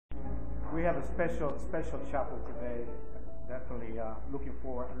We have a special chapel today. Definitely looking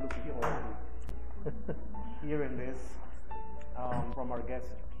forward to hearing this from our guest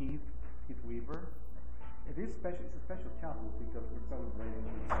Keith Weaver. It is special. It's a special chapel because we're celebrating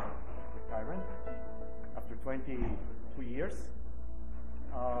his retirement after 22 years,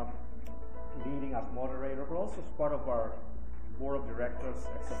 leading as moderator, but also as part of our board of directors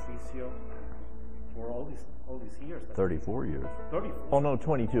ex officio for all these years. 34 years. 34. Oh no,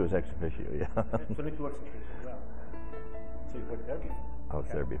 22 is ex officio, yeah. 22 ex officio, yeah. So you were there before. I was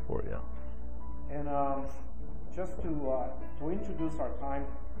there before, yeah. And just to introduce our time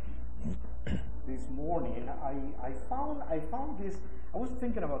this morning, I found this. I was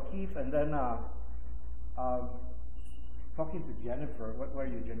thinking about Keith, and then talking to Jennifer. What were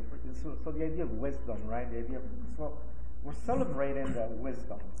you, Jennifer? So the idea of wisdom, right? The idea of, so we're celebrating the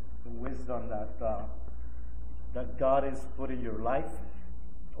wisdom that God has put in your life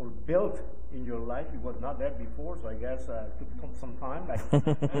or built in your life. It was not there before, so I guess it took some time, like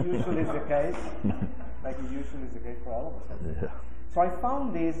usually is the case. Like it usually is the case for all of us. Yeah. So I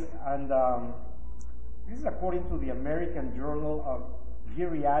found this, and this is according to the American Journal of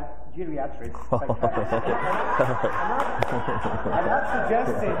Geriatrics. I'm not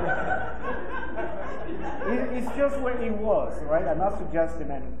suggesting. It's just where it was, right? I'm not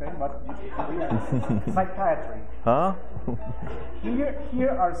suggesting anything, but psychiatry. Huh? Here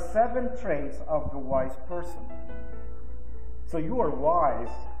are 7 traits of the wise person. So you are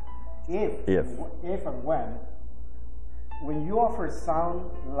wise if and when you offer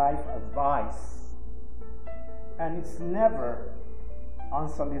sound life advice, and it's never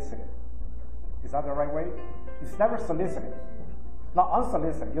unsolicited. Is that the right way? It's never solicited. Not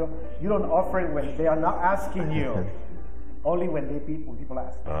unsolicited. You don't offer it when they are not asking you. Only when people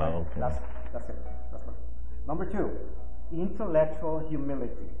ask. Right? Okay. That's it. That's right. Number 2, intellectual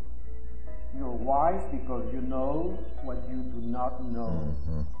humility. You're wise because you know what you do not know.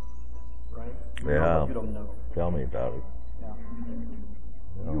 Mm-hmm. Right? You Yeah. know what you don't know. Tell me about it.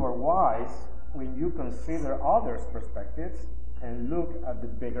 Yeah. You are wise when you consider others' perspectives and look at the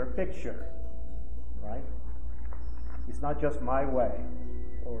bigger picture, right? It's not just my way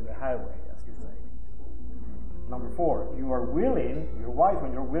or the highway, as you say. Number 4, you're wise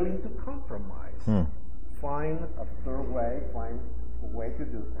when you're willing to compromise. Find a third way, find a way to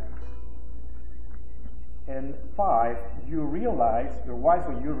do things. And 5, you're wise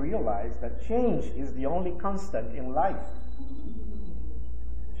when you realize that change is the only constant in life.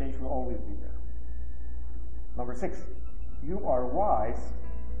 Change will always be there. Number 6, you are wise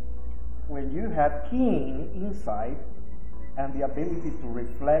when you have keen insight and the ability to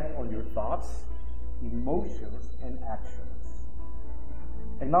reflect on your thoughts, emotions, and actions.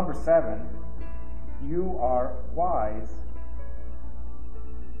 And number 7, you are wise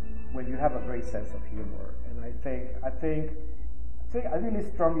when you have a great sense of humor. And I really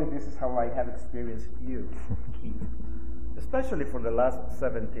strongly, this is how I have experienced you, Keith, especially for the last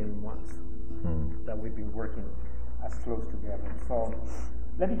 17 months that we've been working as close together. So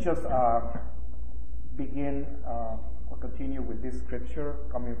let me just begin or continue with this scripture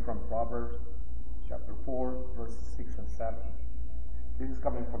coming from Proverbs chapter 4, verses 6 and 7. This is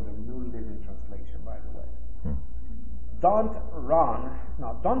coming from the New Living Translation, by the way.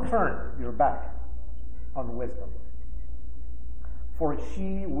 Don't turn your back on wisdom, for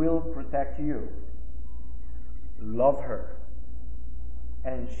she will protect you. Love her,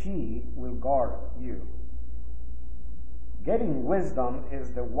 and she will guard you. Getting wisdom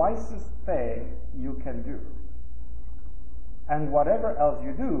is the wisest thing you can do. And whatever else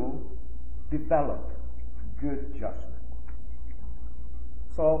you do, develop good judgment.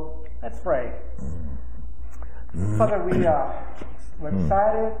 So let's pray. Father, we're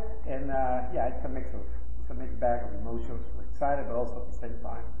excited, and it's a mixed bag of emotions. We're excited, but also at the same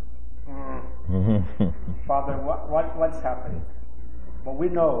time. Father, what's happening? But we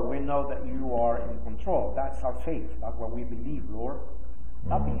know that you are in control. That's our faith. That's what we believe, Lord.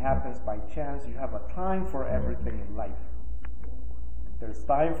 Nothing happens by chance. You have a time for everything in life. There's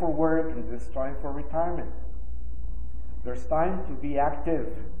time for work, and there's time for retirement. There's time to be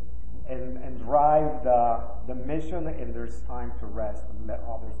active and drive the mission, and there's time to rest and let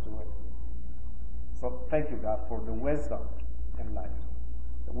others do it. So thank you, God, for the wisdom in life.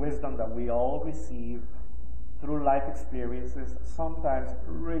 The wisdom that we all receive through life experiences, sometimes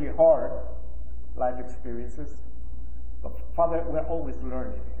really hard life experiences. But Father, we're always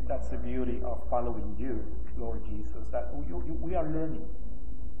learning. And that's the beauty of following you, Lord Jesus, that we are learning.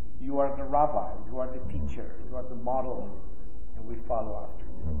 You are the rabbi, you are the teacher, you are the model, and we follow after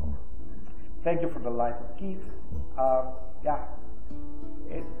you. Thank you for the life of Keith.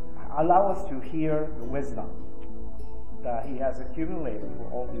 allow us to hear the wisdom that he has accumulated for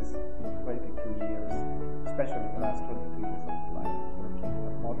all these 22 years, especially the last 22 years of his life, working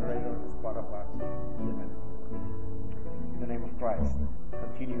as moderator, as part of our EMM. In the name of Christ,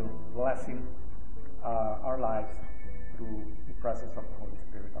 continue blessing our lives through the presence of the Holy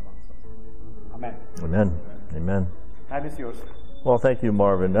Spirit amongst us. Amen. Amen. Amen. Time is yours. Well, thank you,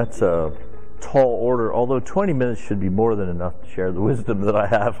 Marvin. That's a tall order, although 20 minutes should be more than enough to share the wisdom that I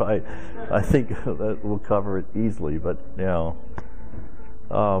have. I think that we'll cover it easily, but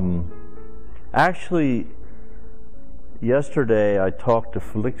actually, yesterday I talked to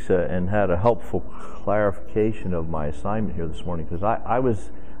Felixa and had a helpful clarification of my assignment here this morning, because I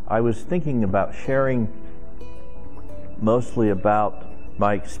was thinking about sharing mostly about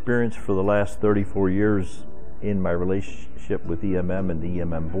my experience for the last 34 years in my relationship with EMM and the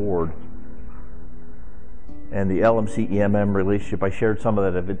EMM board, and the LMC EMM relationship. I shared some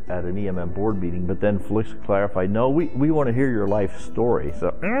of that at an EMM board meeting, but then Felix clarified, no, we want to hear your life story.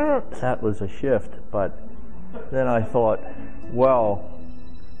 So that was a shift. But then I thought, well,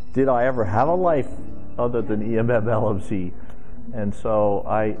 did I ever have a life other than EMM LMC? And so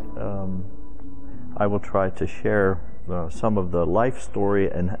I will try to share some of the life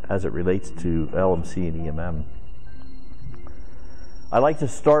story and as it relates to LMC and EMM. I like to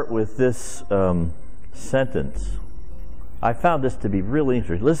start with this sentence. I found this to be really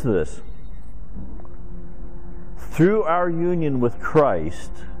interesting. Listen to this. Through our union with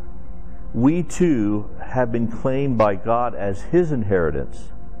Christ, we too have been claimed by God as His inheritance.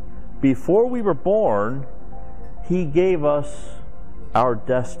 Before we were born, He gave us our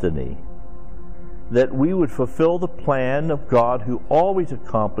destiny, that we would fulfill the plan of God who always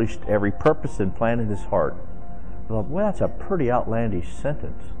accomplished every purpose and plan in His heart. Well, that's a pretty outlandish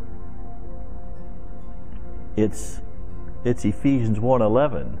sentence. It's Ephesians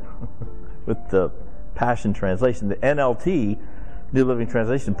 1:11 with the Passion Translation. The NLT, New Living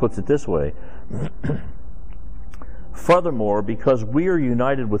Translation, puts it this way. Furthermore, because we are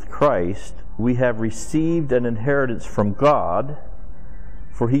united with Christ, we have received an inheritance from God,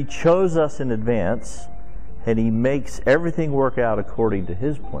 for He chose us in advance, and He makes everything work out according to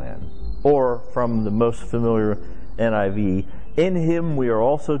His plan. Or, from the most familiar NIV, in Him we are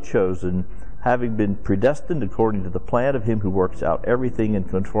also chosen, having been predestined according to the plan of Him who works out everything in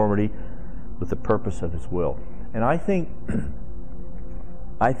conformity with the purpose of His will. And I think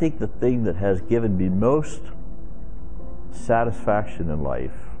the thing that has given me most satisfaction in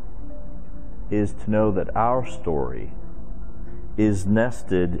life is to know that our story is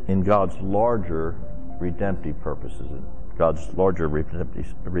nested in God's larger redemptive purposes, and God's larger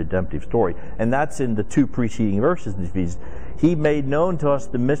redemptive story. And that's in the two preceding verses in Ephesians. He made known to us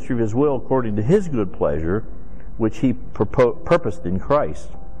the mystery of His will according to His good pleasure, which He purposed in Christ,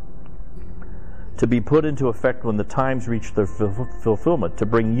 to be put into effect when the times reach their fulfillment, to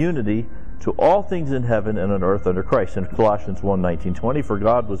bring unity to all things in heaven and on earth under Christ. In Colossians 1:19-20, for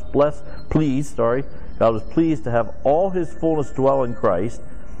God was pleased to have all His fullness dwell in Christ,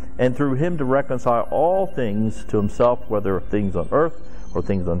 and through Him to reconcile all things to Himself, whether things on earth or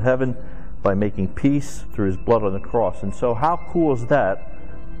things on heaven, by making peace through His blood on the cross. And so how cool is that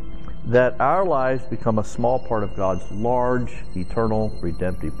our lives become a small part of God's large, eternal,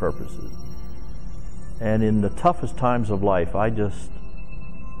 redemptive purposes. And in the toughest times of life, I just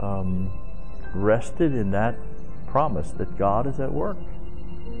rested in that promise that God is at work.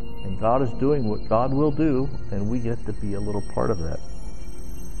 And God is doing what God will do, and we get to be a little part of that.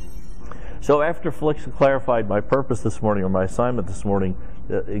 So after Felix clarified my purpose this morning, or my assignment this morning,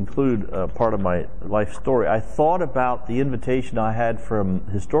 include part of my life story, I thought about the invitation I had from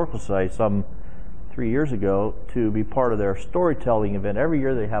Historical Society some 3 years ago to be part of their storytelling event. Every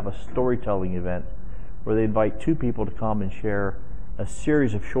year they have a storytelling event where they invite two people to come and share a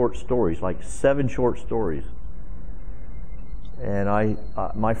series of short stories, like 7 short stories. And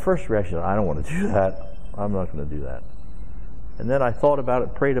my first reaction, I don't want to do that. I'm not going to do that. And then I thought about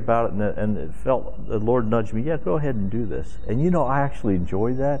it, prayed about it, and it felt the Lord nudged me, yeah, go ahead and do this. And I actually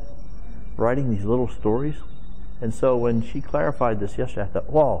enjoyed that, writing these little stories. And so when she clarified this yesterday, I thought,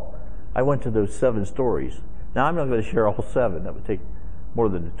 wow, I went to those 7 stories. Now I'm not going to share all 7. That would take more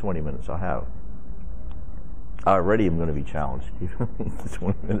than the 20 minutes I have. I already am going to be challenged, even the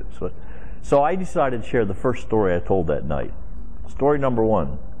 20 minutes. So I decided to share the first story I told that night. Story number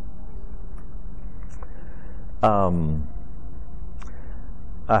 1.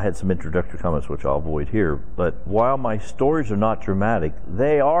 I had some introductory comments which I'll avoid here, but while my stories are not dramatic,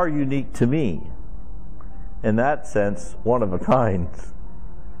 they are unique to me. In that sense, one of a kind.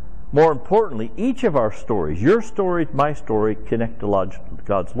 More importantly, each of our stories, your story, my story, connect to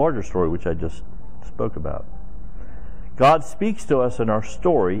God's larger story, which I just spoke about. God speaks to us in our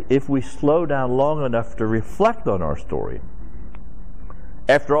story if we slow down long enough to reflect on our story.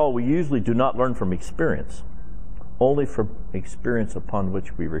 After all, we usually do not learn from experience, only from experience upon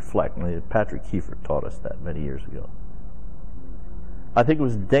which we reflect. Patrick Kiefer taught us that many years ago. I think it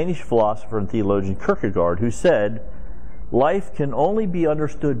was the Danish philosopher and theologian Kierkegaard who said, life can only be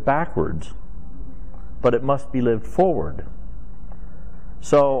understood backwards, but it must be lived forward.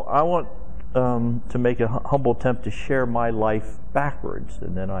 So I want to make a humble attempt to share my life backwards.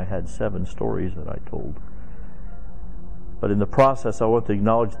 And then I had 7 stories that I told. But in the process, I want to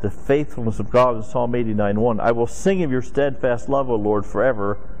acknowledge the faithfulness of God in Psalm 89:1. I will sing of your steadfast love, O Lord,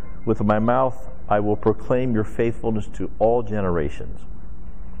 forever. With my mouth I will proclaim your faithfulness to all generations.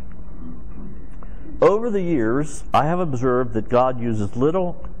 Over the years, I have observed that God uses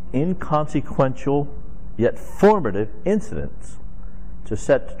little, inconsequential, yet formative incidents to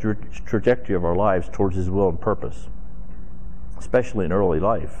set the trajectory of our lives towards His will and purpose, especially in early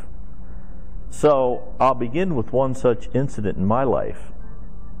life. So, I'll begin with one such incident in my life.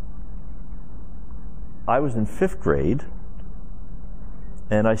 I was in 5th grade,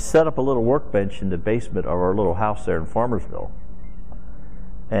 and I set up a little workbench in the basement of our little house there in Farmersville.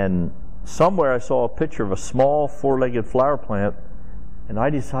 And somewhere I saw a picture of a small 4-legged flower plant, and I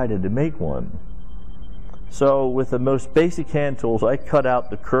decided to make one. So with the most basic hand tools, I cut out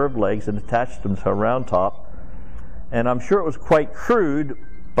the curved legs and attached them to a round top. And I'm sure it was quite crude,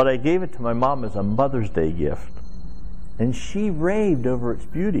 but I gave it to my mom as a Mother's Day gift. And she raved over its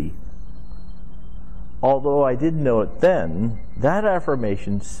beauty. Although I didn't know it then, that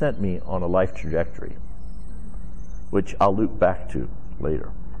affirmation sent me on a life trajectory, which I'll loop back to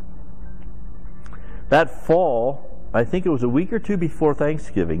later. That fall, I think it was a week or 2 before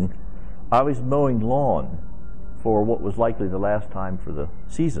Thanksgiving, I was mowing lawn for what was likely the last time for the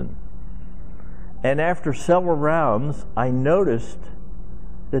season. And after several rounds, I noticed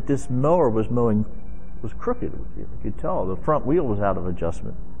that this mower was crooked. You could tell the front wheel was out of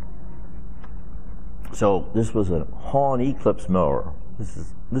adjustment. So this was a Hahn Eclipse mower.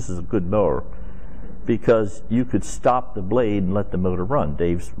 This is a good mower because you could stop the blade and let the motor run.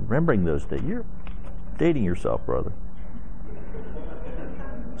 Dave's remembering those days. You're dating yourself, brother.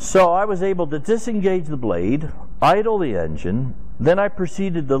 So I was able to disengage the blade, idle the engine, then I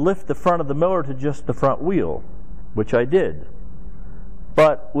proceeded to lift the front of the mower to just the front wheel, which I did.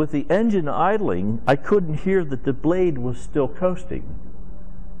 But with the engine idling, I couldn't hear that the blade was still coasting.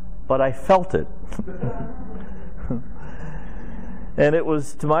 But I felt it. And it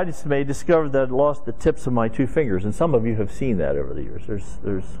was, to my dismay, discovered that I'd lost the tips of my 2 fingers. And some of you have seen that over the years. There's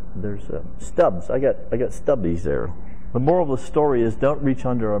stubs. I got stubbies there. The moral of the story is don't reach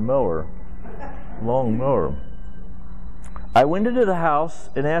under a mower, long mower. I went into the house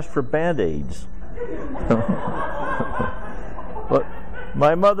and asked for Band-Aids. But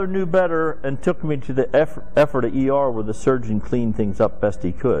my mother knew better and took me to the Ephrata ER where the surgeon cleaned things up best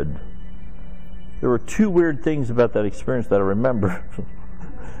he could. There were 2 weird things about that experience that I remember.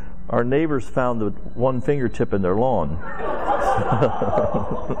 Our neighbors found the 1 fingertip in their lawn.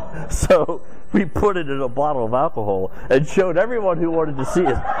 So we put it in a bottle of alcohol and showed everyone who wanted to see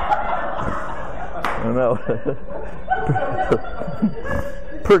it. I know.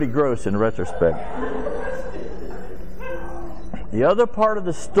 Pretty gross in retrospect. The other part of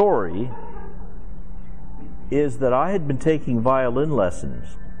the story is that I had been taking violin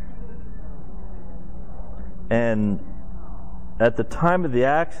lessons. And at the time of the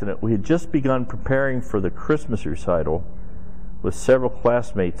accident, we had just begun preparing for the Christmas recital with several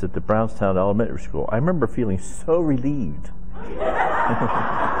classmates at the Brownstown Elementary School. I remember feeling so relieved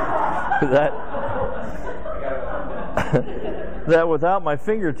that without my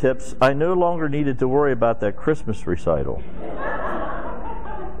fingertips, I no longer needed to worry about that Christmas recital.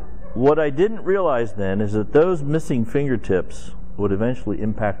 What I didn't realize then is that those missing fingertips would eventually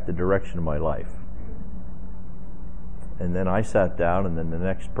impact the direction of my life. And then I sat down, and then the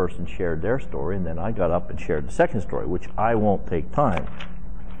next person shared their story, and then I got up and shared the second story, which I won't take time.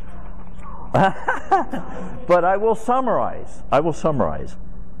 But I will summarize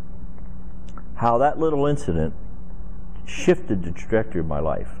how that little incident shifted the trajectory of my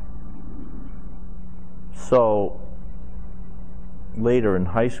life. So later in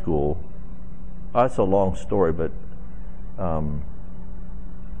high school, that's a long story, but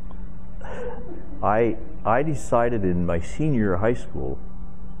I decided in my senior year of high school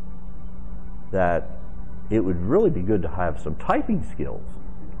that it would really be good to have some typing skills.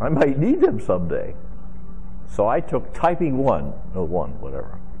 I might need them someday. So I took typing 101,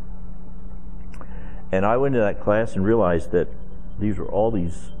 whatever. And I went to that class and realized that these were all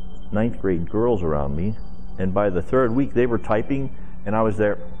these 9th grade girls around me. And by the 3rd week, they were typing, and I was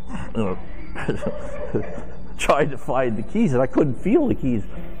there trying to find the keys, and I couldn't feel the keys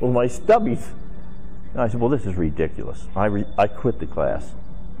with my stubbies. And I said, well, this is ridiculous. I quit the class.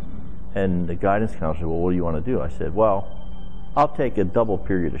 And the guidance counselor said, well, what do you want to do? I said, well, I'll take a double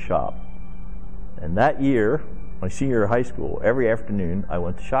period of shop. And that year, my senior year of high school, every afternoon I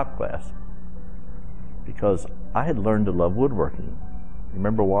went to shop class because I had learned to love woodworking.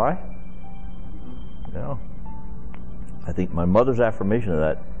 Remember why? No. I think my mother's affirmation of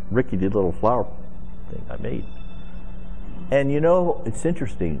that rickety little flower thing I made. And you know, it's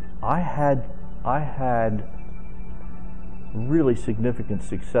interesting. I had really significant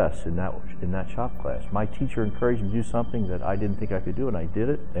success in that shop class. My teacher encouraged me to do something that I didn't think I could do, and I did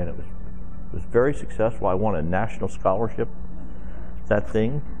it, and it was very successful. I won a national scholarship, that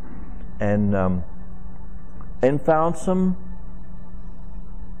thing, and found some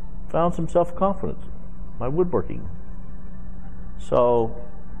self-confidence, my woodworking. So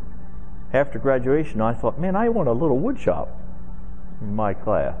after graduation, I thought, man, I want a little wood shop in my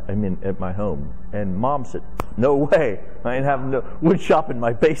class, at my home. And Mom said, no way, I ain't having no wood shop in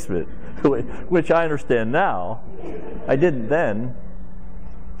my basement, which I understand now. I didn't then.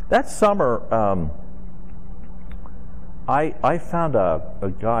 That summer, I found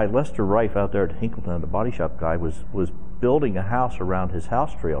a guy, Lester Rife, out there at Hinkleton, the body shop guy, was building a house around his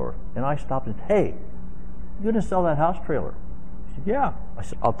house trailer. And I stopped and said, hey, you going to sell that house trailer? He said, yeah. I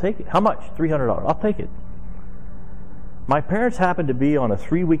said, I'll take it. How much? $300. I'll take it. My parents happened to be on a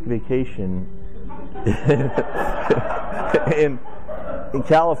 3-week vacation in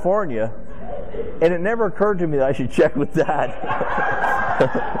California, and it never occurred to me that I should check with Dad.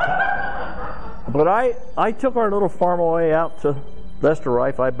 But I took our little farm away out to Lester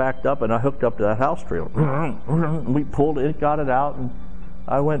Rife. I backed up and I hooked up to that house trailer. We pulled it, got it out, and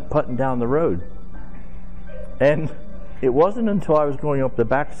I went putting down the road. And it wasn't until I was going up the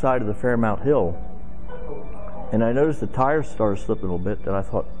back side of the Fairmount Hill and I noticed the tires started slipping a little bit that I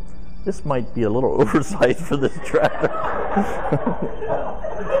thought, this might be a little oversized for this tractor.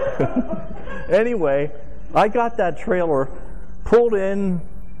 Anyway, I got that trailer pulled in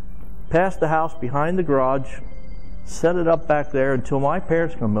past the house behind the garage, set it up back there until my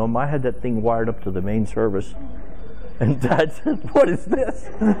parents come home. I had that thing wired up to the main service. And Dad said, what is this?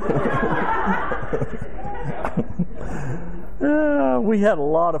 We had a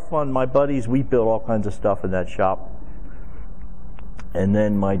lot of fun. My buddies, we built all kinds of stuff in that shop. And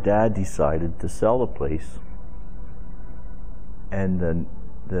then my dad decided to sell the place. And then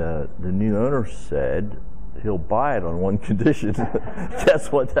the new owner said he'll buy it on one condition.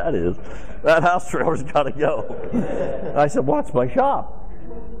 Guess what that is? That house trailer's got to go. I said, what's my shop?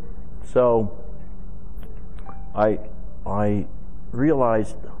 So I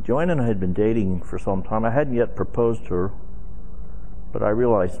realized Joanna and I had been dating for some time. I hadn't yet proposed to her, but I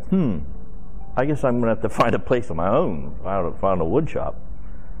realized, I guess I'm going to have to find a place of my own. I ought to find a wood shop.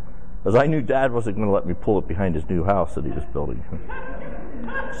 Because I knew Dad wasn't going to let me pull it behind his new house that he was building.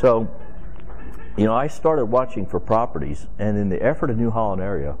 So, I started watching for properties, and in the Effort of New Holland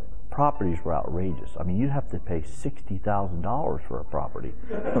area, properties were outrageous. I mean, you'd have to pay $60,000 for a property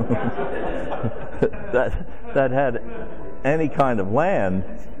that had any kind of land.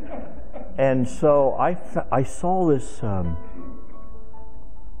 And so I saw this.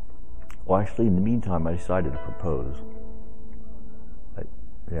 Well, actually, in the meantime, I decided to propose.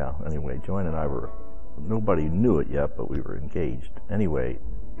 Anyway, Joanne and I nobody knew it yet, but we were engaged. Anyway,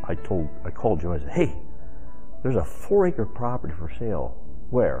 I called Joanne and said, hey, there's a 4-acre property for sale.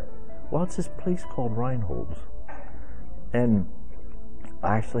 Where? Well, it's this place called Reinhold's. And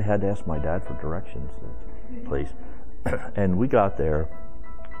I actually had to ask my dad for directions to this place. And we got there,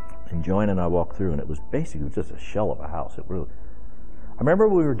 and Joanne and I walked through, and it was basically just a shell of a house. I remember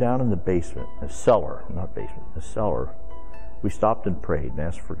we were down in the basement, a cellar. We stopped and prayed and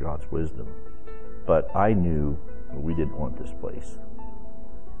asked for God's wisdom. But I knew we didn't want this place.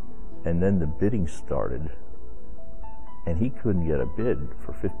 And then the bidding started, and he couldn't get a bid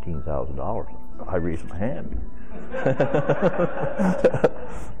for $15,000. I raised my hand.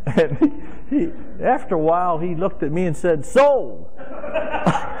 And he, after a while, he looked at me and said, sold!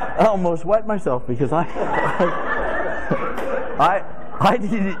 I almost wet myself because I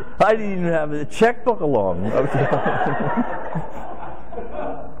didn't even have a checkbook along.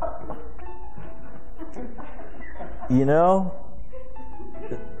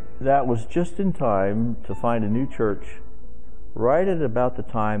 That was just in time to find a new church right at about the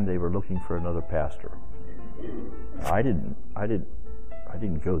time they were looking for another pastor. I didn't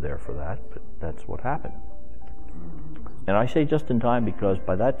go there for that, but that's what happened. And I say just in time because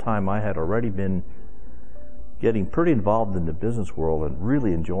by that time I had already been getting pretty involved in the business world and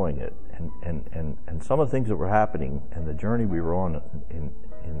really enjoying it. And some of the things that were happening and the journey we were on in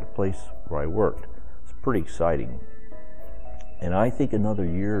the place where I worked was pretty exciting. And I think another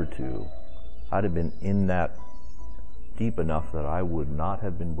year or two, I'd have been in that deep enough that I would not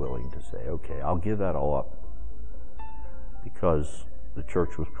have been willing to say, okay, I'll give that all up because the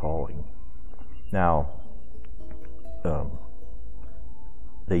church was calling. Now,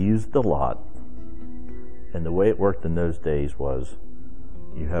 they used the lot, and the way it worked in those days was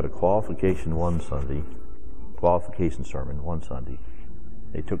you had a qualification one Sunday, qualification sermon one Sunday.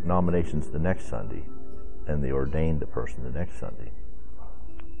 They took nominations the next Sunday, and they ordained the person the next Sunday.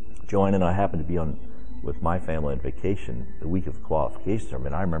 Joanne and I happened to be with my family on vacation the week of the qualification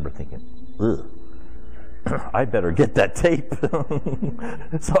sermon. I remember thinking, ugh, I better get that tape.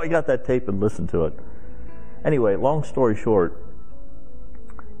 So I got that tape and listened to it. Anyway, long story short,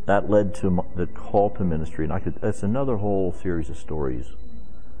 that led to the call to ministry, and that's another whole series of stories,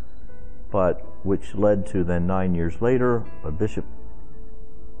 but which led to then 9 years later, a bishop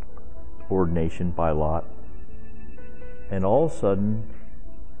ordination by lot, and all of a sudden,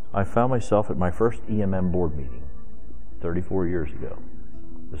 I found myself at my first EMM board meeting 34 years ago,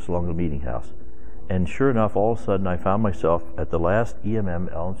 the Salonga Meeting House. And sure enough, all of a sudden, I found myself at the last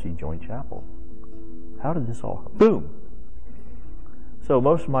EMM LMC Joint Chapel. How did this all happen? Boom! So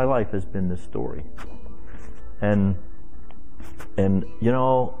most of my life has been this story. And you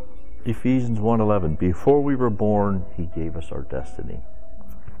know, Ephesians 1:11, before we were born, He gave us our destiny.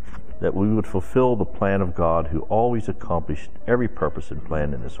 That we would fulfill the plan of God who always accomplished every purpose and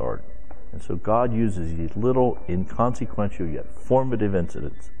plan in His heart. And so God uses these little, inconsequential yet formative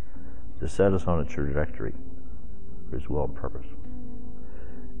incidents to set us on a trajectory for His will and purpose.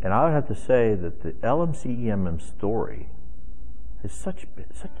 And I would have to say that the LMC EMM story has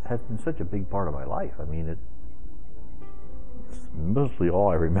been such a big part of my life. I mean, it's mostly all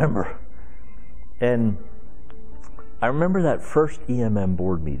I remember. And I remember that first EMM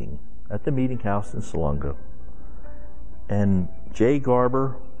board meeting at the meeting house in Salonga. And Jay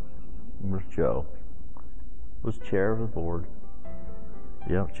Garber, where's Joe, was chair of the board.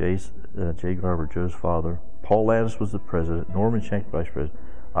 Yeah, Jay Garber, Joe's father. Paul Landis was the president. Norman Schenk, vice president.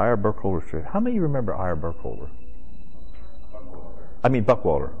 Ira Burkholder, chair. How many remember Ira Burkholder?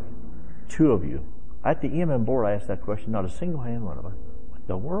 Buckwalter. Two of you. At the EMM board, I asked that question. Not a single hand went up. What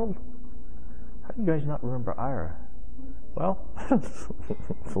the world? How do you guys not remember Ira? Well,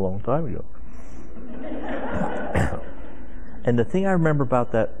 it's a long time ago. And the thing I remember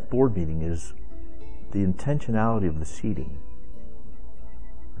about that board meeting is the intentionality of the seating.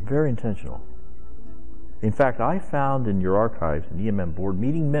 Very intentional. In fact, I found in your archives an EMM board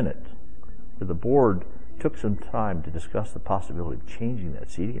meeting minute where the board took some time to discuss the possibility of changing that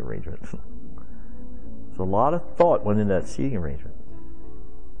seating arrangement. So a lot of thought went into that seating arrangement.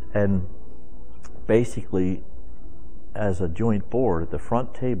 And basically, as a joint board at the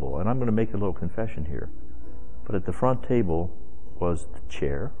front table, and I'm going to make a little confession here, but at the front table was the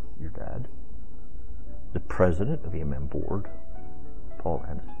chair, your dad, the president of the EMM board, Paul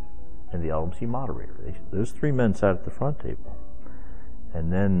Landis, and the LMC moderator. Those three men sat at the front table.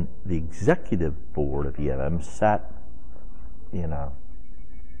 And then the executive board of EMM sat in a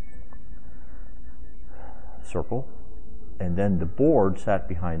circle, and then the board sat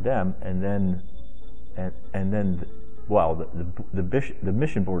behind them, and then the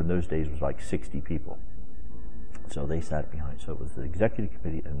mission board in those days was like 60 people. So they sat behind. So it was the executive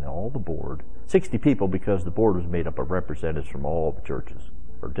committee and all the board, 60 people, because the board was made up of representatives from all the churches,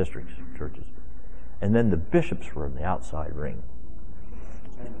 or districts of churches. And then the bishops were in the outside ring.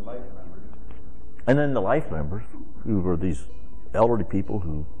 And the life members. And then the life members, who were these elderly people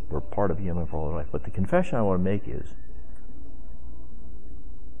who were part of EMM for all their life. But the confession I want to make is,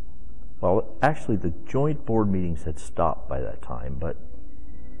 well, actually the joint board meetings had stopped by that time, but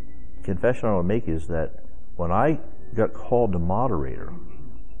the confession I want to make is that when I got called to moderator,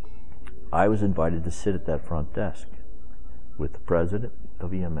 I was invited to sit at that front desk with the president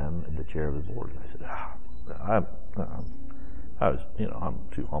of EMM and the chair of the board. And I said, I'm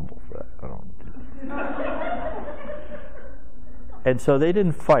too humble for that. I don't do that. And so they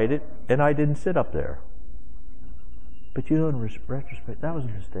didn't fight it, and I didn't sit up there. But in retrospect, that was a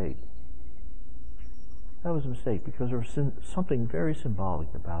mistake. That was a mistake, because there was something very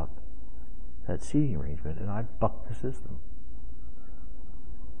symbolic about that seating arrangement, and I bucked the system.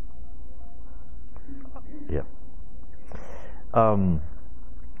 Yeah.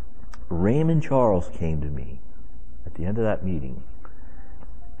 Raymond Charles came to me at the end of that meeting,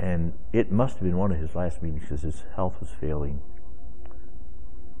 And it must have been one of his last meetings because his health was failing.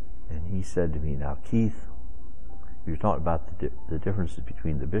 And he said to me, "Now, Keith, you're talking about the differences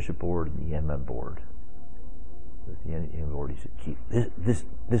between the bishop board and the EMM board." The EMM board, he said, "Keith, this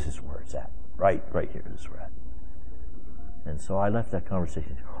is where it's at. Right here, this is where it's at." And so I left that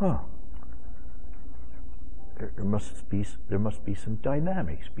conversation. There must be some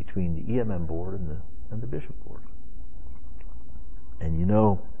dynamics between the EMM board and the bishop board. And you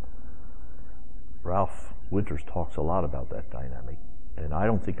know, Ralph Winters talks a lot about that dynamic, and I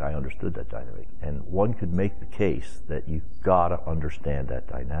don't think I understood that dynamic. And one could make the case that you've got to understand that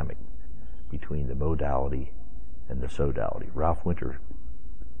dynamic between the modality and the sodality. Ralph Winters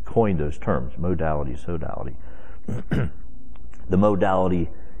coined those terms, modality, sodality. The modality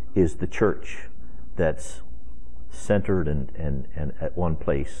is the church that's centered and at one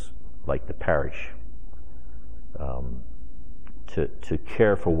place, like the parish, to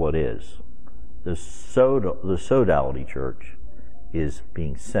care for what is. The sodality church is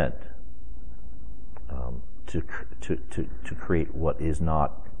being sent to create what is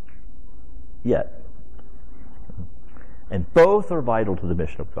not yet. And both are vital to the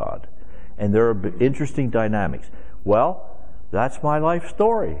mission of God. And there are interesting dynamics. Well, that's my life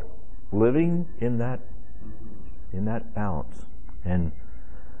story, living in that balance. And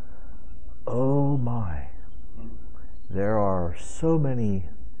oh my, there's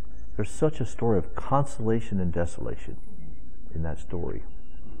such a story of consolation and desolation in that story.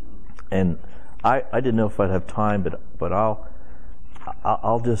 And I didn't know if I'd have time, but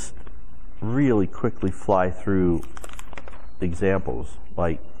I'll just really quickly fly through examples,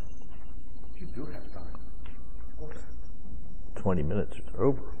 like you do have time. Of course. 20 minutes are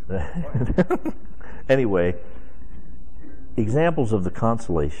over. Anyway, examples of the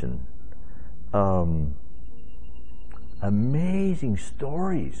consolation. Amazing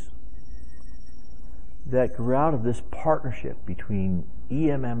stories that grew out of this partnership between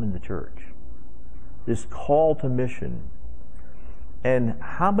EMM and the church. This call to mission. And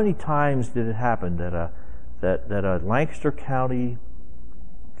how many times did it happen that a Lancaster County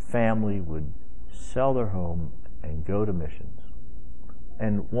family would sell their home and go to missions?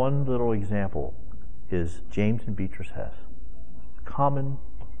 And one little example is James and Beatrice Hess. Common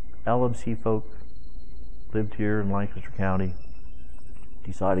LMC folk, lived here in Lancaster County,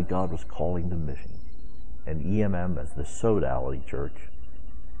 decided God was calling them to mission. And EMM, as the sodality church,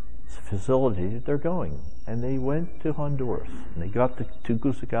 facilitated their going. And they went to Honduras. And they got to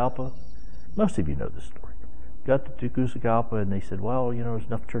Tegucigalpa. Most of you know this story. Got to Tegucigalpa and they said, well, you know, there's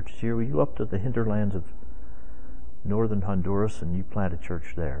enough churches here. Will you go up to the hinterlands of northern Honduras and you plant a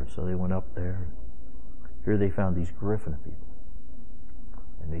church there? So they went up there. Here they found these Griffin people.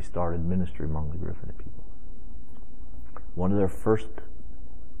 And they started ministry among the Griffin people. One of their first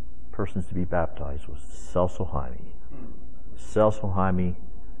persons to be baptized was Celso Jaime. Celso Jaime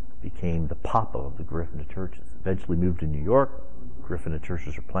became the papa of the Griffin churches. Eventually moved to New York. Griffin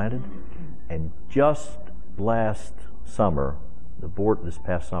churches are planted. And just last summer, this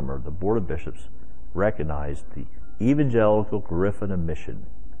past summer, the Board of Bishops recognized the Evangelical Griffin mission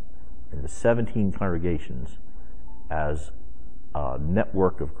in the 17 congregations as a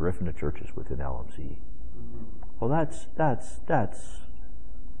network of Griffin churches within LMC. Well, that's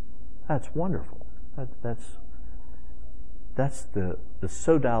wonderful. That's the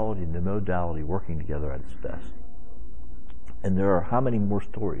sodality and the modality working together at its best. And there are how many more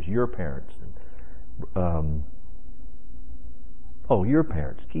stories? Your parents. Your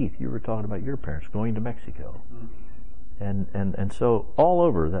parents. Keith, you were talking about your parents going to Mexico. And so all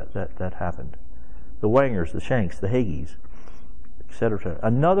over that happened. The Wangers, the Shanks, the Hagees, etc.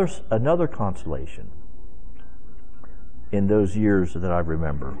 Another consolation in those years that I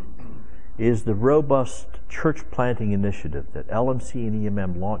remember is the robust church planting initiative that LMC and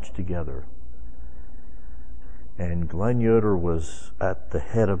EMM launched together. And Glenn Yoder was at the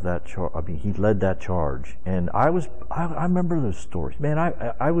head of that charge. I mean, he led that charge. And I remember those stories. Man,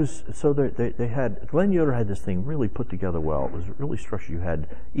 they had, Glenn Yoder had this thing really put together well. It was really structured.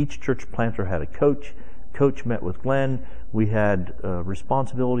 Each church planter had a coach. Coach met with Glenn. We had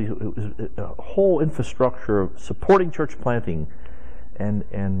responsibilities. It was a whole infrastructure of supporting church planting.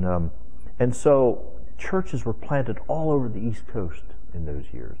 And so churches were planted all over the East Coast in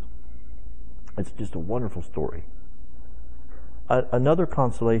those years. It's just a wonderful story. Another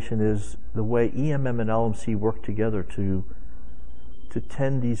consolation is the way EMM and LMC work together to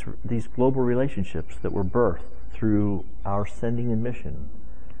tend these global relationships that were birthed through our sending and mission.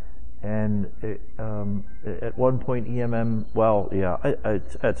 And at one point, EMM,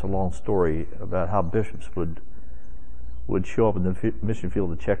 it's a long story about how bishops would show up in the mission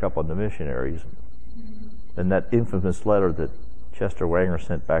field to check up on the missionaries. And that infamous letter that Chester Wanger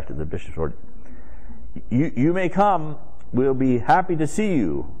sent back to the bishop's order, you may come, we'll be happy to see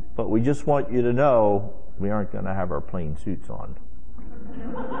you, but we just want you to know we aren't going to have our plain suits on.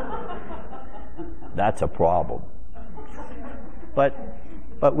 That's a problem.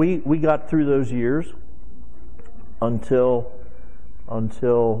 But we got through those years until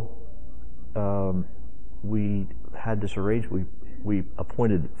we had this arrangement. We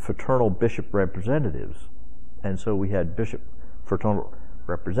appointed fraternal bishop representatives, and so we had fraternal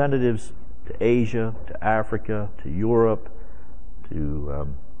representatives to Asia, to Africa, to Europe, to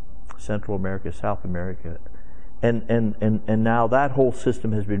Central America, South America, and now that whole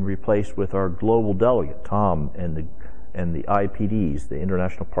system has been replaced with our global delegate, Tom, and the IPDs, the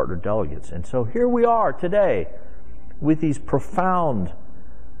International Partner Delegates. And so here we are today with these profound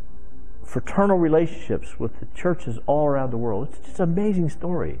fraternal relationships with the churches all around the world. It's just an amazing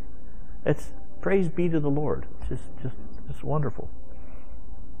story. It's praise be to the Lord. It's just wonderful.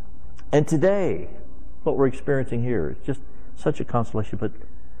 And today, what we're experiencing here is just such a consolation, but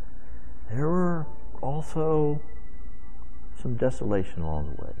there were also some desolation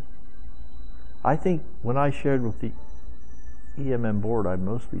along the way. I think when I shared with the EMM board, I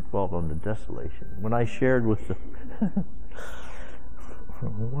mostly dwelled on the desolation. When I shared with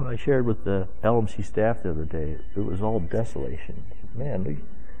the LMC staff the other day, it was all desolation. Man,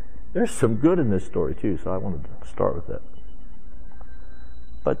 there's some good in this story too, so I wanted to start with that.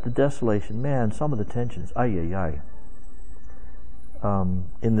 But the desolation, man, some of the tensions, in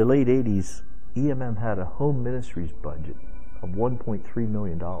the late 80s, EMM had a home ministries budget of $1.3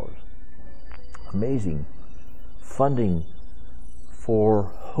 million. Amazing funding for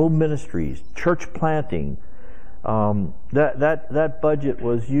home ministries, church planting. That budget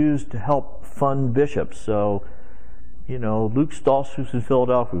was used to help fund bishops. So, Luke Stoltz, who's in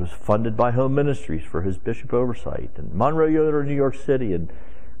Philadelphia, was funded by home ministries for his bishop oversight, and Monroe Yoder in New York City, and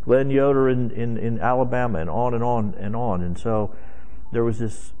Glenn Yoder in Alabama, and on and on and on. And so there was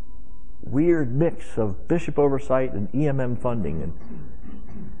this weird mix of bishop oversight and EMM funding,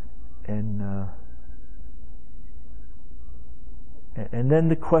 and then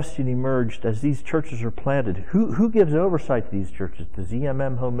the question emerged as these churches are planted: who gives oversight to these churches? Does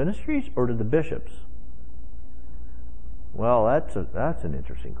EMM Home Ministries or to the bishops? Well, that's an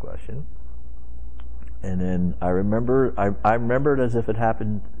interesting question. And then I remember it as if it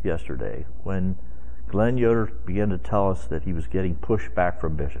happened yesterday when Glenn Yoder began to tell us that he was getting pushback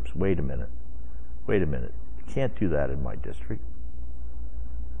from bishops. Wait a minute. You can't do that in my district.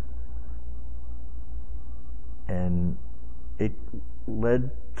 And it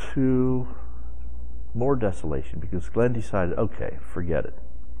led to more desolation because Glenn decided, okay, forget it.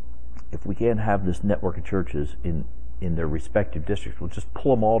 If we can't have this network of churches in their respective districts, we'll just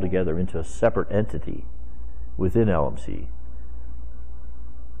pull them all together into a separate entity within LMC.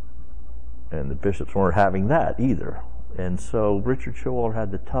 And the bishops weren't having that either. And so Richard Showalter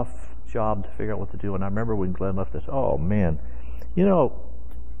had the tough job to figure out what to do. And I remember when Glenn left us, oh man, it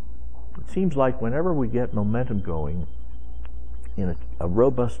seems like whenever we get momentum going in a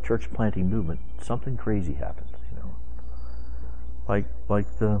robust church planting movement, something crazy happens, like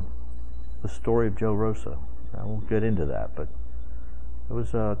the story of Joe Rosa. I won't get into that, but it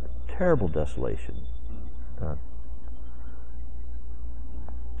was a terrible desolation.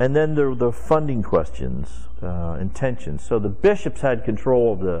 And then there were the funding questions, intentions. So the bishops had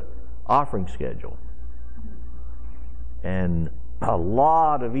control of the offering schedule, and a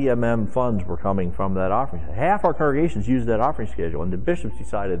lot of EMM funds were coming from that offering. Half our congregations used that offering schedule, and the bishops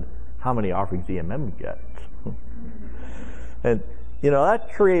decided how many offerings EMM would get. And,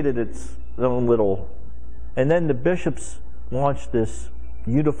 that created its own little... And then the bishops launched this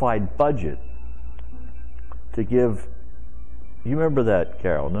unified budget to give... You remember that,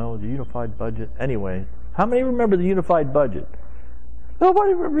 Carol? No? The unified budget? Anyway, how many remember the unified budget?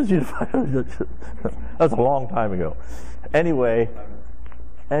 Nobody remembers the unified budget. That's a long time ago. Anyway,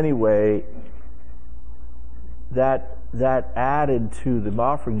 that added to the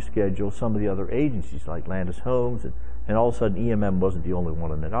offering schedule some of the other agencies like Landis Homes, and all of a sudden EMM wasn't the only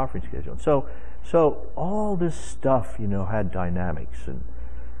one on that offering schedule. So all this stuff, had dynamics,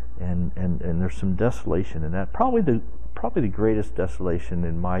 and there's some desolation in that. Probably the greatest desolation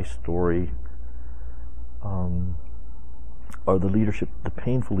in my story are the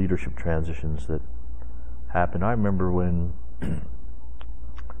painful leadership transitions that happened. I remember when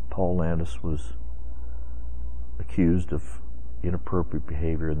Paul Landis was accused of inappropriate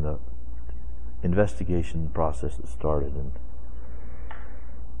behavior in the investigation process that started,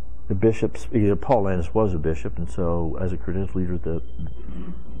 the bishops, Paul Landis was a bishop, and so as a credential leader,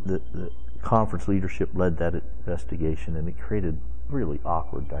 the conference leadership led that investigation, and it created really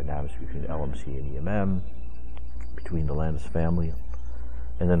awkward dynamics between LMC and EMM, between the Landis family,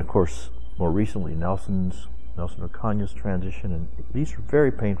 and then of course more recently Nelson Okanya's transition, and these were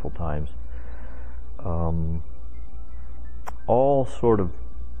very painful times, all sort of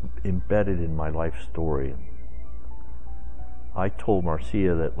embedded in my life story. I told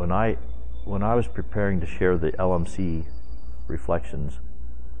Marcia that when I was preparing to share the LMC reflections,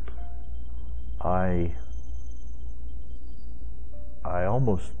 I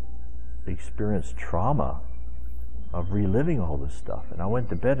almost experienced trauma of reliving all this stuff. And I went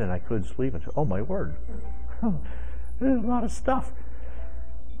to bed and I couldn't sleep. And said, oh my word, there's a lot of stuff.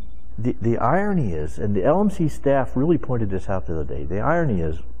 The irony is, and the LMC staff really pointed this out the other day, the irony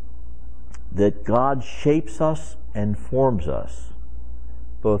is that God shapes us and forms us,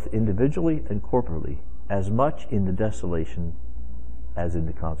 both individually and corporately, as much in the desolation as in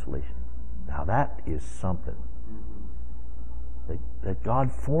the consolation. Now that is something. That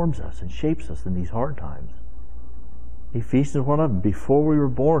God forms us and shapes us in these hard times. Ephesians 1:11, before we were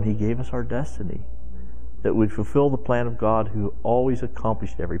born, He gave us our destiny, that we'd fulfill the plan of God who always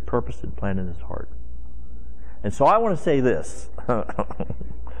accomplished every purpose and plan in His heart. And so I want to say this.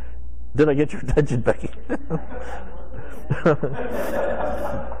 Did I get your attention, Becky?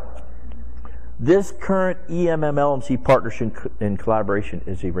 This current EMM-LMC partnership and collaboration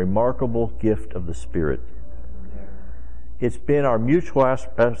is a remarkable gift of the Spirit. It's been our mutual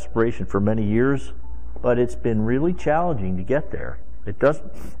aspiration for many years, but it's been really challenging to get there. It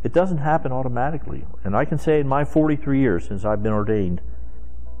doesn't happen automatically. And I can say in my 43 years since I've been ordained,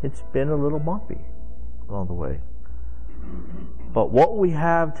 it's been a little bumpy along the way. But what we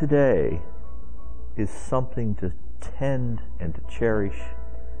have today is something to tend and to cherish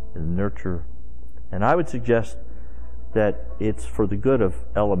and nurture. And I would suggest that it's for the good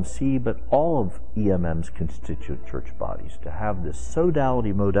of LMC, but all of EMM's constituent church bodies, to have this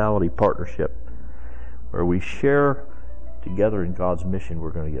sodality-modality partnership where we share together in God's mission.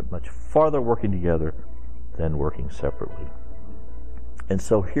 We're going to get much farther working together than working separately. And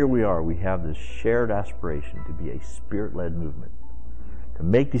so here we are. We have this shared aspiration to be a Spirit-led movement, to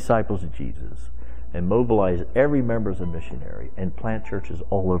make disciples of Jesus and mobilize every member as a missionary and plant churches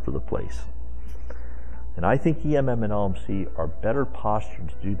all over the place. And I think EMM and LMC are better postured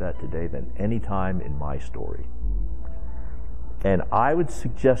to do that today than any time in my story. And I would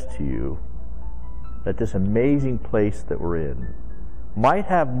suggest to you that this amazing place that we're in might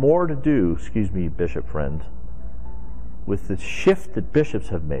have more to do, excuse me, bishop friends, with the shift that bishops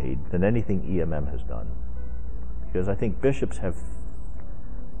have made than anything EMM has done. Because I think bishops have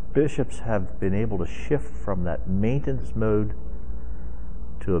been able to shift from that maintenance mode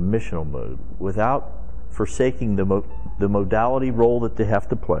to a missional mode without forsaking the modality role that they have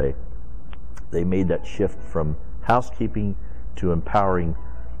to play. They made that shift from housekeeping to empowering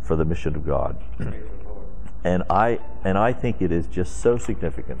for the mission of God. And I think it is just so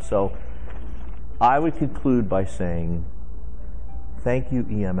significant. So I would conclude by saying, thank you,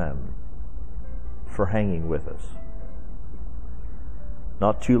 EMM, for hanging with us.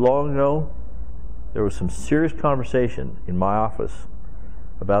 Not too long ago, there was some serious conversation in my office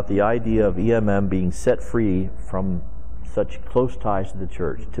about the idea of EMM being set free from such close ties to the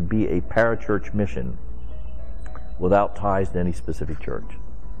church, to be a parachurch mission without ties to any specific church.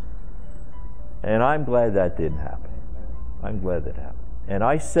 And I'm glad that didn't happen. I'm glad that happened. And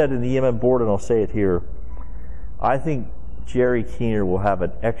I said in the EMM board, and I'll say it here, I think Jerry Keener will have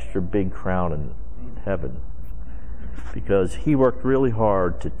an extra big crown in heaven, because he worked really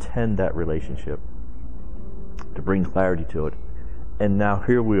hard to tend that relationship, to bring clarity to it. And now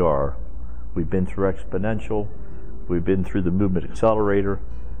here we are. We've been through Exponential. We've been through the Movement Accelerator.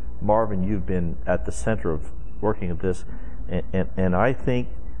 Marvin, you've been at the center of working at this. And I think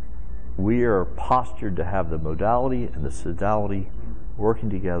we are postured to have the modality and the sodality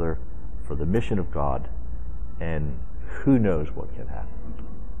working together for the mission of God. And who knows what can happen.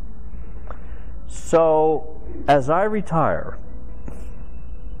 So, as I retire,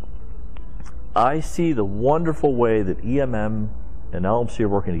 I see the wonderful way that EMM and LMC are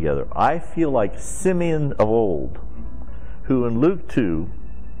working together. I feel like Simeon of old, who in Luke 2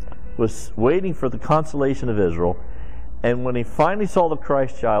 was waiting for the consolation of Israel, and when he finally saw the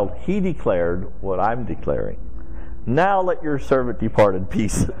Christ child, he declared what I'm declaring. Now let your servant depart in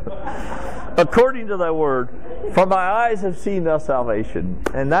peace. According to thy word, for my eyes have seen thy salvation.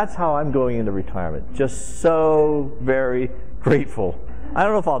 And that's how I'm going into retirement. Just so very grateful. I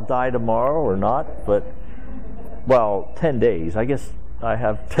don't know if I'll die tomorrow or not, but, well, 10 days. I guess I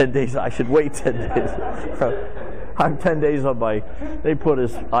have 10 days. I should wait 10 days. I'm 10 days on my, they put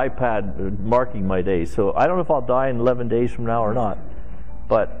his iPad marking my days. So I don't know if I'll die in 11 days from now or not.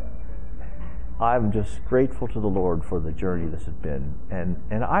 But I'm just grateful to the Lord for the journey this has been. And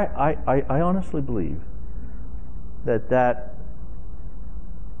I honestly believe that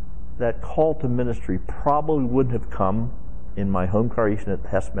call to ministry probably wouldn't have come in my home congregation at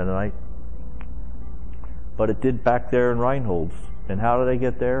Hess Mennonite, but it did back there in Reinhold's. And how did I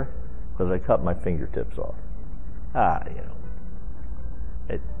get there? Because I cut my fingertips off.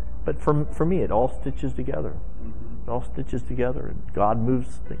 But for me, it all stitches together. It all stitches together, and God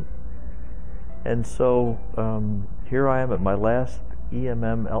moves things. And so here I am at my last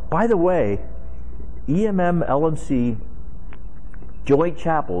EMM. By the way, EMM LNC joint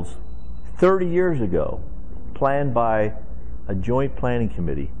chapels 30 years ago, planned by a joint planning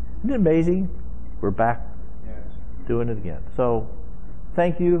committee. Isn't it amazing? We're back doing it again. So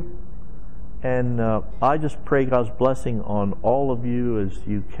thank you. And I just pray God's blessing on all of you as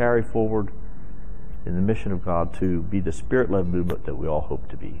you carry forward in the mission of God to be the Spirit-led movement that we all hope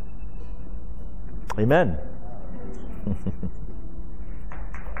to be. Amen.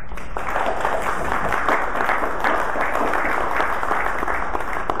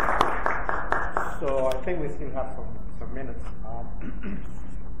 So I think we still have some minutes,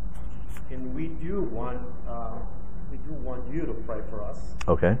 and we do want you to pray for us.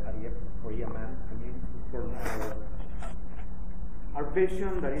 Okay. For EMM. I mean, for our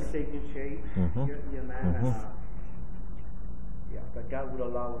vision that is taking shape here at EMM, and that God would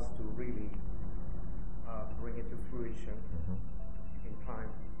allow us to really bring it to fruition in time.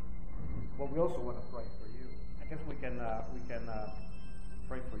 But we also want to pray for you. I guess we can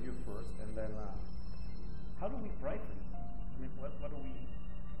pray for you first, and then how do we pray for you? I mean, what do we?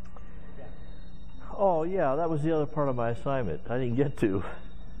 Yeah. Oh yeah, that was the other part of my assignment I didn't get to.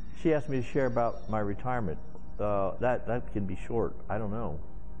 She asked me to share about my retirement. That can be short. I don't know.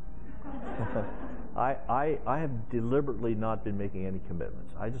 I have deliberately not been making any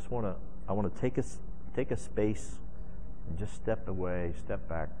commitments. I just want to take a space and just step away, step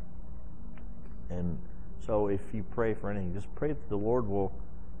back. And so if you pray for anything, just pray that the Lord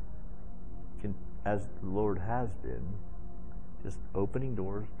as the Lord has been, just opening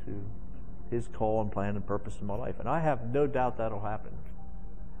doors to His call and plan and purpose in my life. And I have no doubt that'll happen.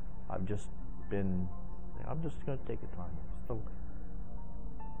 I'm just going to take a time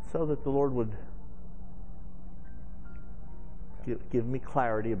so that the Lord would give me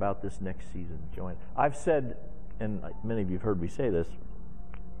clarity about this next season, Joanne. I've said, and many of you have heard me say this,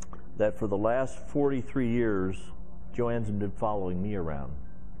 that for the last 43 years, Joanne's been following me around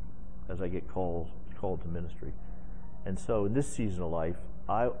as I get called to ministry. And so in this season of life,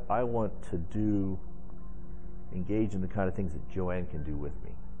 I want to engage in the kind of things that Joanne can do with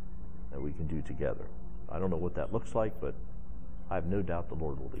me, that we can do together. I don't know what that looks like, but I have no doubt the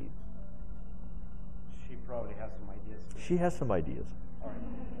Lord will lead. She probably has some ideas. She has some ideas.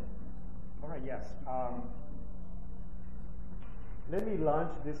 All right, yes. Let me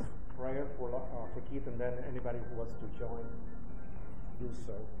launch this prayer for Keith, and then anybody who wants to join, do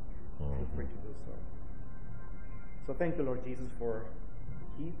so. Feel free to do so. So thank you, Lord Jesus, for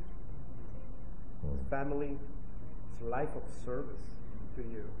Keith, his family, his life of service to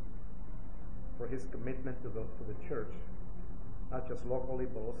you, for his commitment to the church, not just locally,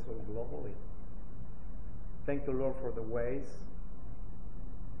 but also globally. Thank you, Lord, for the ways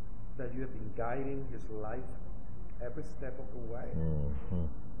that you have been guiding his life every step of the way.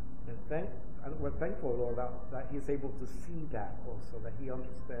 And we're thankful, Lord, that he's able to see that also, that he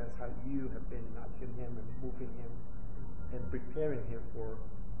understands how you have been nudging him and moving him and preparing him for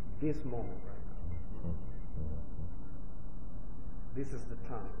this moment right now. This is the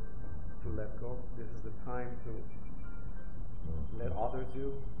time to let go. This is the time to let others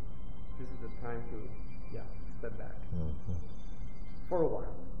do. This is the time to, step back for a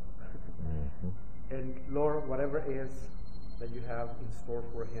while. And Lord, whatever it is that you have in store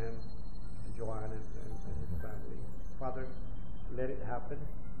for him, and Joanne and his family, Father, let it happen.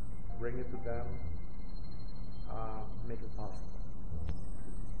 Bring it to them. Make it possible.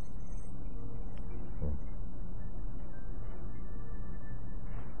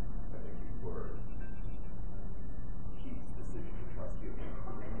 Thank you for Keith's decision to trust you,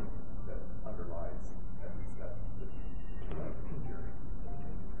 that underlies every step that you like in the journey.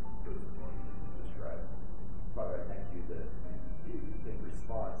 For the one you described. Father, I thank you that in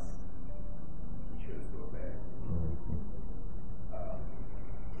response, he chose to obey.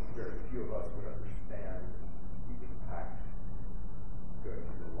 Very few of us would understand the impact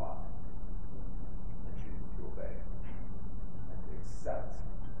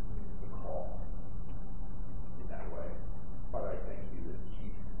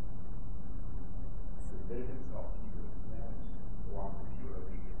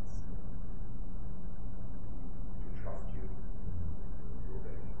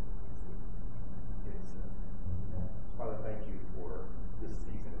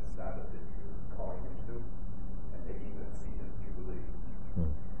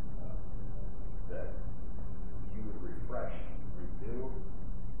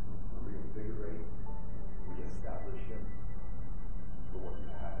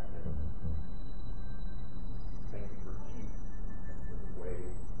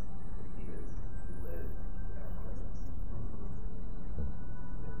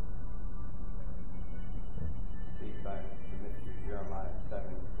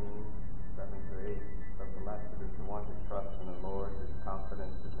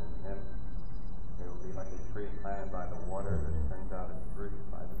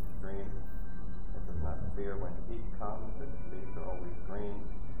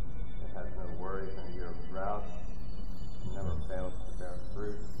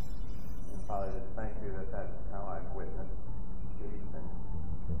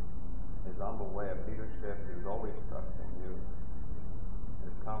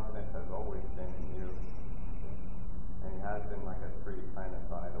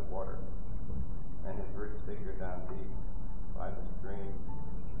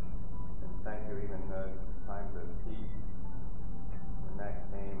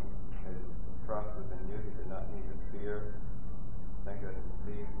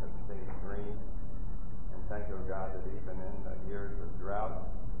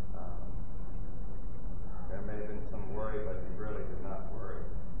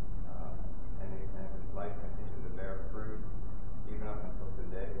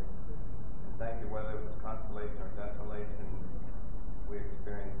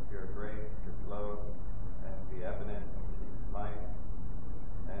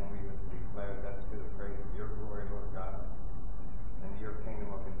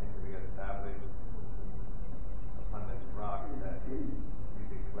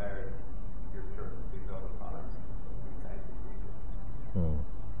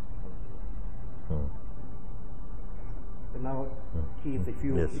Keith, if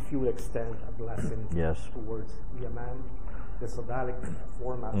you would extend a blessing towards EMM, the Sodalic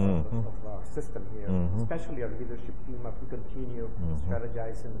format of our system here, especially our leadership team, as we continue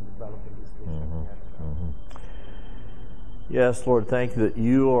strategizing and developing this vision. Yes, Lord, thank you that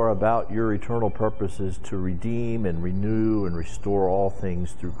you are about your eternal purposes to redeem and renew and restore all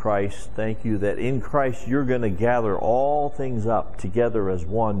things through Christ. Thank you that in Christ you're going to gather all things up together as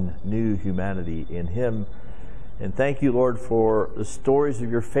one new humanity in Him. And thank you, Lord, for the stories of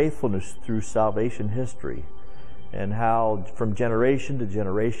your faithfulness through salvation history, and how from generation to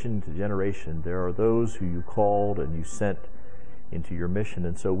generation to generation there are those who you called and you sent into your mission.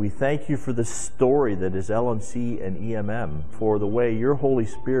 And so we thank you for the story that is LMC and EMM, for the way your Holy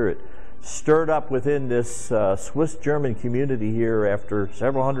Spirit stirred up within this Swiss-German community here after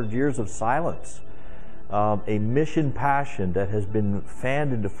several hundred years of silence, a mission passion that has been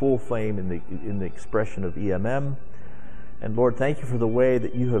fanned into full flame in the expression of EMM. And Lord, thank you for the way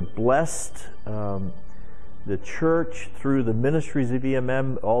that you have blessed the church through the ministries of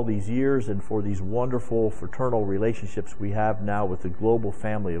EMM all these years, and for these wonderful fraternal relationships we have now with the global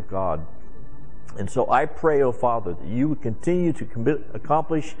family of God. And so I pray, oh Father, that you would continue to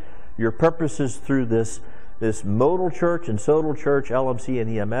accomplish your purposes through this modal church and sodal church, LMC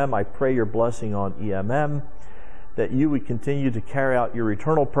and EMM. I pray your blessing on EMM, that you would continue to carry out your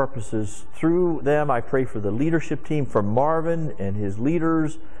eternal purposes through them. I pray for the leadership team, for Marvin and his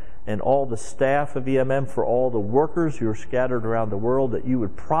leaders, and all the staff of EMM, for all the workers who are scattered around the world, that you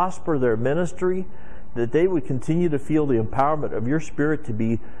would prosper their ministry, that they would continue to feel the empowerment of your Spirit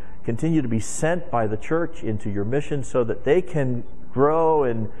to continue to be sent by the church into your mission, so that they can grow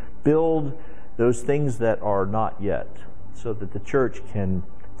and build those things that are not yet, so that the church can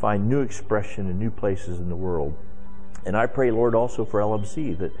find new expression in new places in the world. And I pray, Lord, also for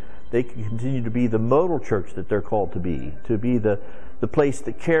LMC, that they can continue to be the modal church that they're called to be the place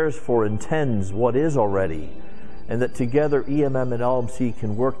that cares for and tends what is already, and that together EMM and LMC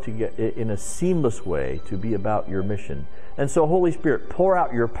can work together in a seamless way to be about your mission. And so, Holy Spirit, pour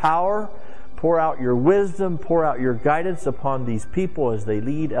out your power, pour out your wisdom, pour out your guidance upon these people as they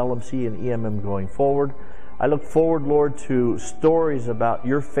lead LMC and EMM going forward. I look forward, Lord, to stories about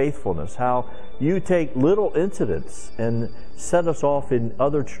your faithfulness, how you take little incidents and set us off in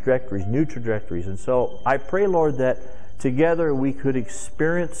other trajectories, new trajectories. And so I pray, Lord, that together we could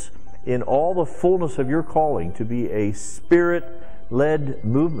experience in all the fullness of your calling to be a Spirit-led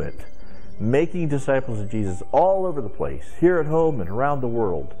movement, making disciples of Jesus all over the place, here at home and around the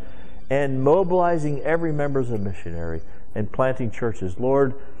world, and mobilizing every member as a missionary and planting churches.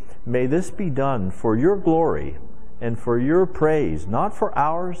 Lord, may this be done for your glory and for your praise, not for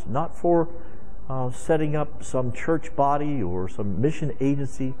ours, not for setting up some church body or some mission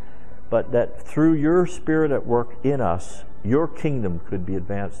agency, but that through your Spirit at work in us, your kingdom could be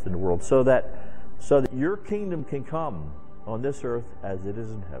advanced in the world, so that your kingdom can come on this earth as it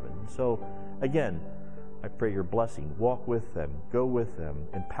is in heaven. So again, I pray your blessing. Walk with them, go with them,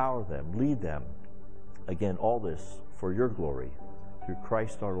 empower them, lead them. Again, all this for your glory. Through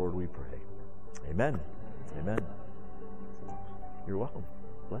Christ our Lord we pray. Amen. Amen. You're welcome.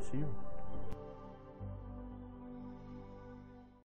 Bless you.